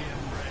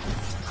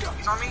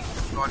 He's on me.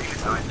 Oh, he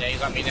just died. Yeah,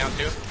 he's on me now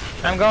too.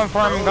 I'm going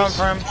for him. I'm going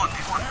for him. Come on,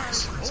 come on.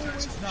 Nice.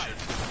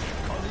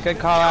 Nice. Good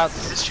call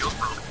outs. His shield's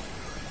broke.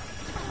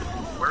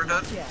 We're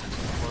dead.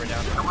 We're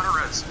down. I want a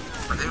res.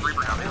 Or they have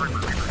Reaper now. They have Reaper.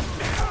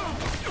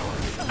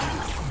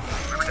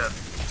 Reaper dead.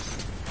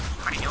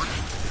 I need healing.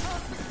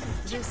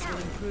 This will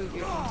improve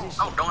your condition.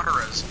 Oh, don't let her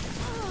res.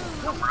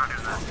 No, we're not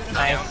doing that.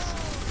 Nice.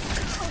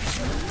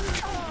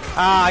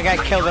 Ah, I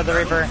got killed by the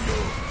Reaper.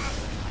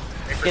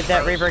 Get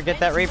that Reaper. Get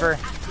that Reaper.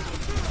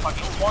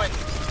 Fucking one.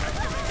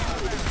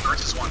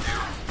 Res is one,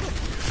 dude.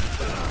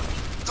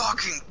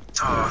 Fucking,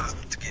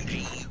 the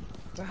Genji.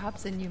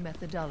 Perhaps a new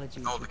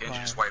methodology. Oh, the Genji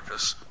just wiped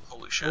us.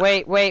 Holy shit.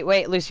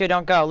 Wait. Lucio,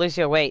 don't go.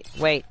 Lucio, wait.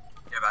 Get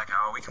back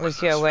out. We can win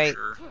Lucio, this wait.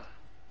 for sure.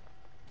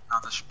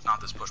 Not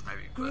this push,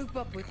 maybe. But Group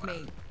up with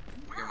me.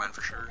 we can win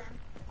for sure.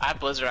 I have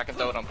Blizzard, I can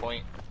throw it on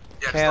point.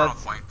 Yeah, Okay, just throw it on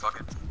let's- point. Fuck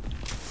it.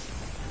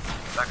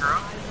 Back her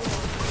up.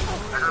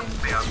 Back her up.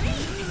 Stay up.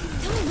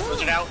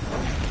 Blizzard out.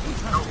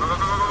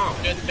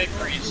 Go. Good, big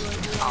freeze.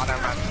 Oh,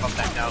 never mind. I'm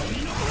back out.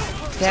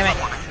 Damn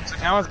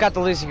it. I almost got the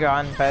Lucio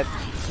on, but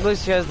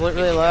Lucio's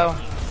really low.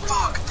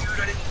 Fuck, dude.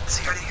 I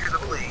didn't hear the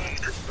blade.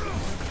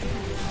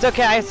 It's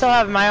okay. I still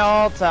have my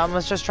ult.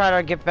 Let's just try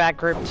to get back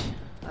grouped.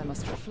 I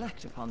must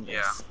reflect upon this.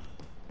 Yeah.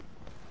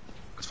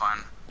 It's fine.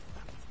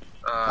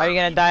 Are you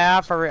gonna die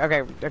off or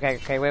okay? Wait.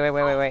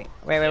 Regroup.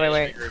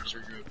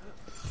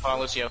 Hold on,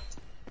 Lucio.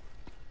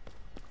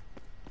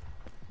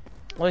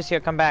 Lucio,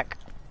 come back.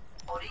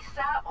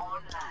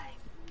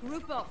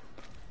 Group up.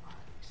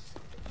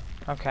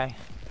 Okay.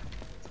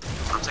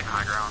 I'm taking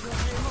high ground.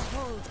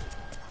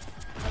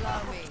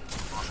 Allow me.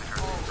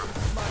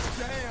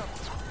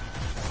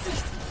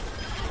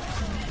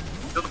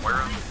 Kill the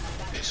Moira.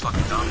 She's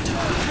fucking dumb.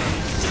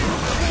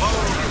 Whoa!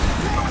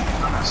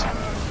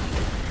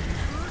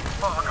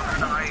 Fuck, I'm gonna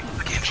die.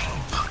 The Genji.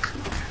 Fuck.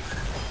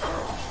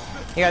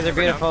 You guys are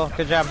beautiful.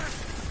 Good job.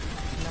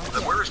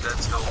 The Moira's dead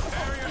still.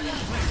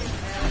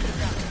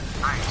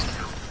 Nice.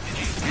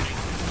 Genji.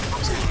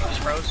 Focus Genji. Just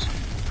froze.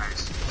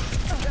 Nice.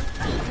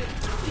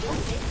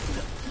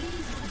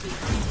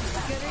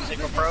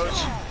 Sigma froze.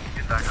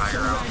 Get that high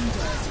ground.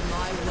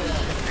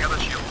 I got the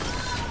shield.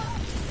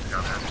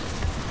 Got that.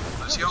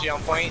 Lucio? Lucio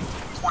on point.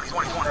 20,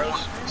 20, 20,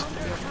 20.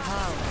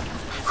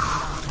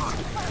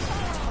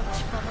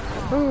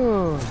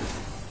 Ooh.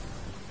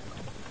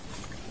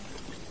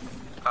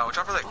 Watch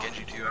out for that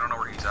Genji too. I don't know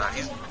where he's at.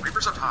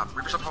 Reaper's up top.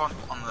 Reaper's up top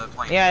on the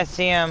plane. Yeah, I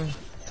see him.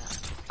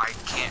 I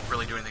can't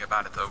really do anything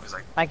about it though, because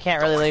I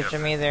can't really leave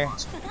him either.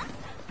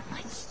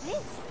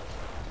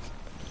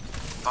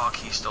 Fuck,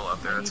 he's still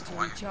up there. That's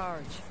annoying.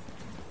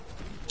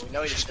 We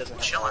know he just doesn't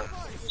have chilling.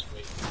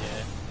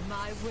 Yeah.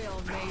 My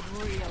will made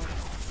real.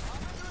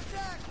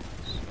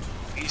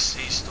 He's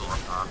still up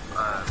top.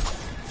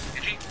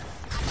 Genji?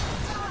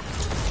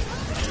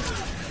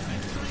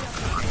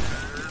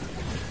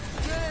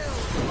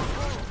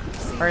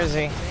 Where is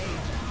he?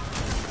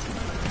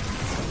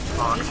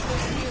 Fuck.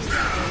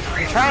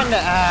 I'm trying to,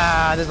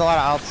 there's a lot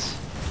of outs.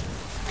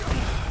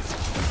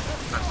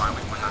 That's fine,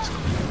 we can win that still.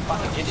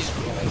 Fucking Genji's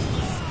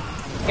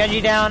really.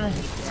 Genji down.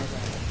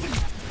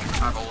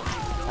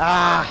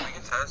 Ah,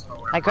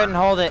 I couldn't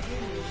hold it.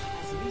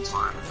 It's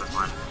fine, that's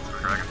fine.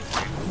 Dragon.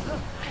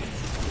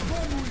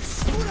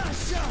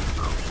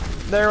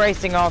 They're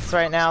racing ults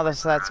right now,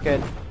 so that's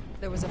good.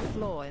 There was a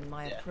flaw in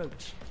my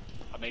approach.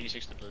 I'm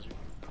 86 to Blizzard.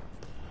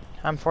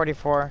 I'm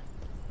 44.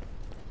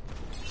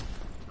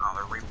 Oh,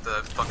 they reaped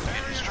the fucking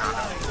Genji's trying to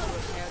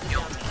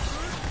heal.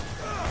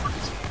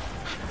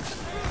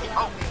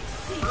 Oh,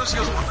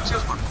 Lucius one,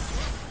 Lucius one.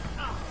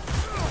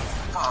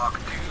 Fuck,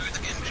 dude, the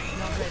Genji.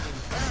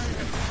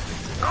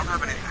 I don't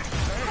have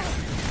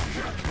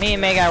anything. Me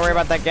and May gotta worry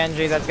about that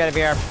Genji. That's gotta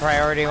be our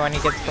priority when he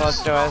gets close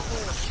to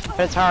us.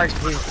 But it's hard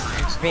because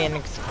he's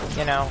being,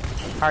 you know,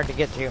 hard to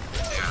get to. Yeah.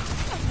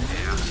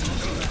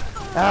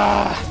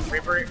 Ah.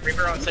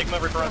 Reaper on Sigma,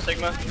 Reaper on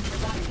Sigma.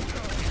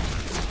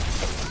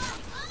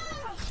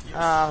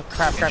 Oh,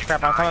 crap, crap,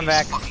 crap. I'm coming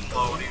back. Fucking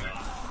low, dude.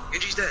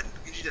 Genji's dead.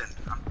 Genji's dead.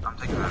 I'm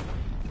taking that.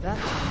 That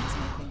changed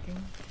my thinking.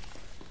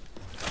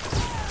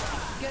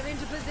 Get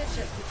into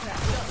position.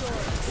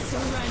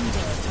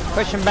 Surrender.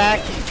 Push him back.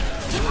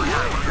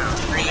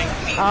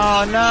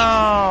 Oh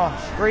no!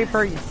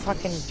 Reaper, you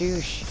fucking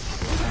douche.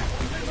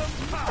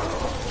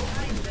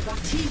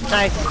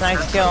 Nice,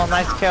 nice kill,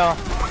 nice kill.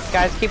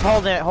 Guys, keep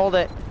holding it, hold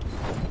it.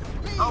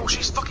 Oh,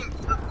 she's fucking.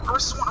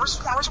 Where's one? Where's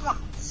one? Where's one?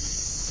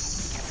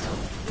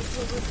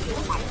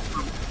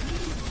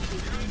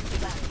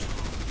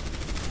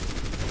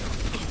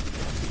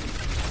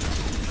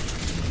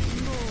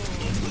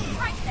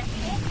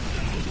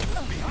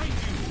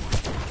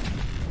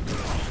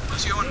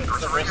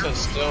 The wrist is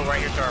still right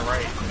here to our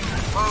right.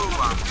 Oh,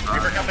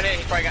 Reaper coming in,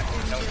 he probably got.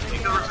 No,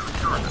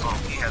 oh,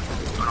 he has.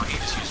 Oh, no, he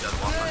just used that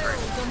wall. Right.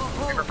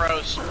 Reaper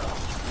froze.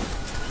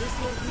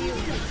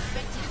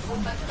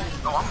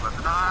 Oh, I'm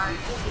gonna die.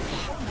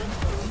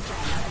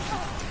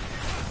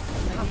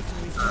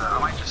 I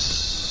might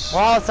just.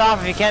 Wall it's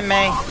off if you can,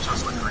 May.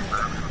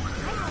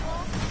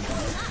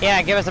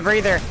 Yeah, give us a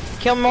breather.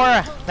 Kill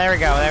Mora. There we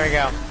go, there we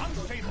go.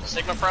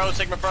 Sigma froze,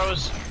 Sigma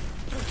froze.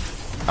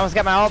 Almost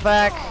got my ult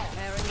back.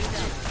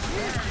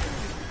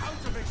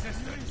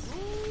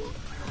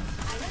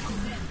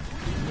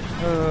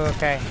 Ooh,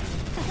 okay.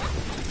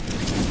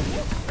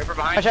 Reaper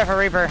behind. Watch out for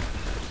Reaper.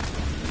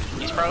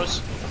 He's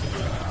froze.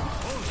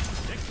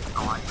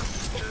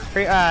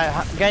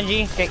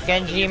 Genji. Get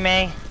Genji,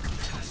 May.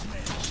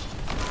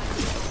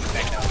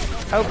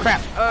 Oh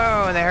crap.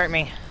 Oh, they hurt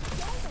me.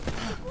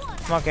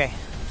 I'm okay.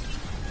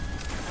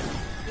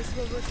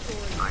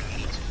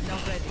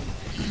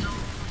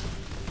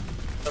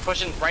 They're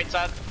pushing right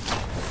side.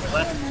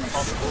 Left.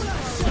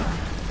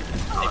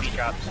 Maybe he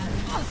dropped.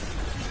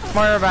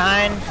 More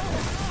behind.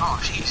 Oh,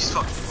 jeez,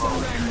 fucking low.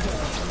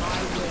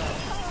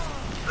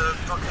 The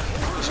fucking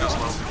Lucius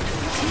low.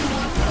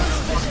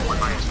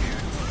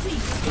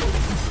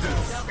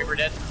 Reaper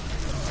dead.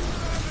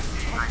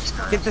 Nice,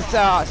 guys. Get this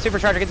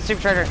supercharger. Get the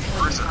supercharger.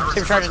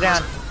 Supercharger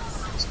down.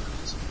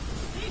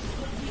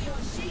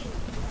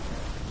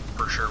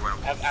 For sure, when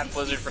I have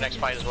Blizzard for next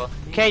fight as well.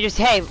 Okay, just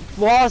hey,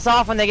 wall us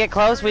off when they get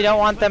close. We don't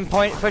want them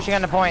pushing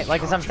on the point.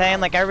 Like as I'm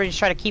saying, like everybody just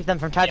try to keep them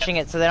from touching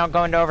it so they don't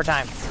go into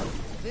overtime.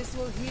 This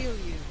will heal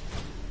you.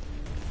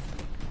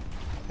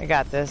 I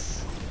got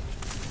this.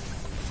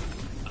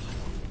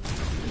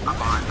 I'm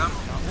behind them.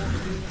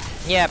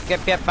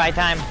 Yep, by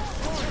time.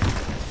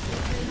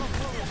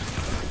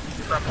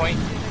 Front point.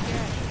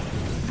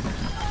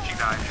 She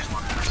died. She's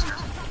one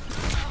upstairs.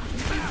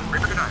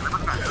 Reaper could die. Reaper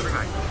could die. Reaper could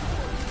die.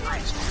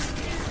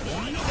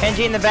 Nice.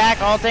 Genji in the back,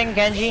 ulting.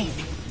 Genji.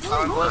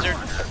 Blizzard.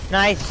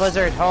 Nice,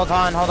 Blizzard. Hold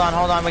on.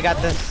 We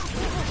got this.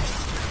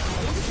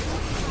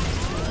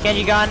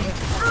 Genji gone.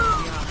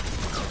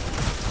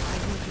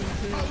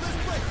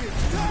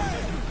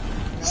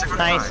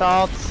 Nice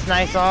ults.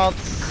 Nice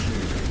ults.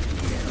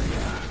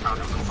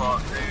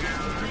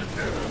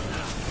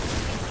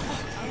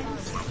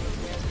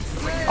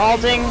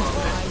 Ulting.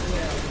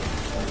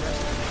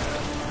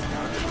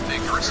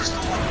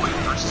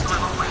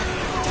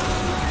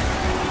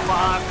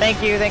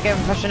 Thank you.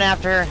 I'm pushing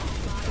after her.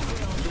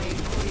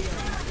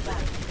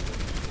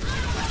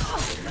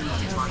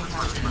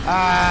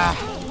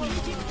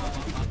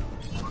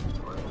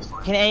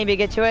 Can anybody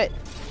get to it?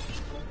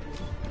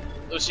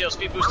 Lucio,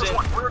 speed boost in.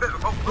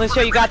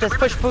 Lucio, you got this.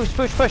 Push, push,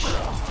 push, push.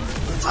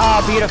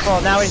 Oh, beautiful.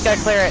 Now we just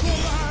gotta clear it.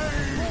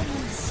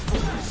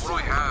 What do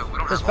we have? We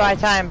don't Just have buy all-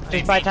 time.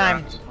 Just buy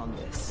time. We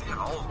have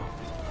all of them.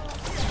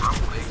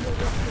 Probably.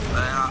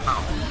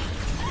 Oh.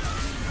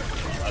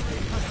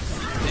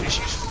 They just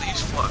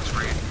use flux,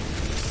 right?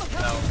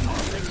 No.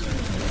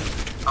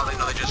 Oh, they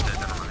know they just did.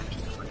 Never mind.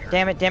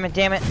 Damn it, damn it,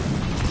 damn it.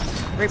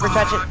 Reaper,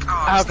 touch it.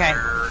 Oh, it's Okay.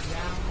 there.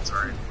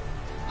 Sorry.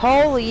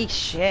 Holy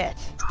shit.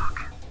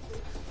 Fuck.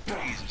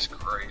 Jesus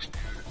Christ,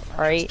 dude.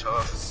 Alright. It's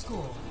tough.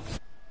 Score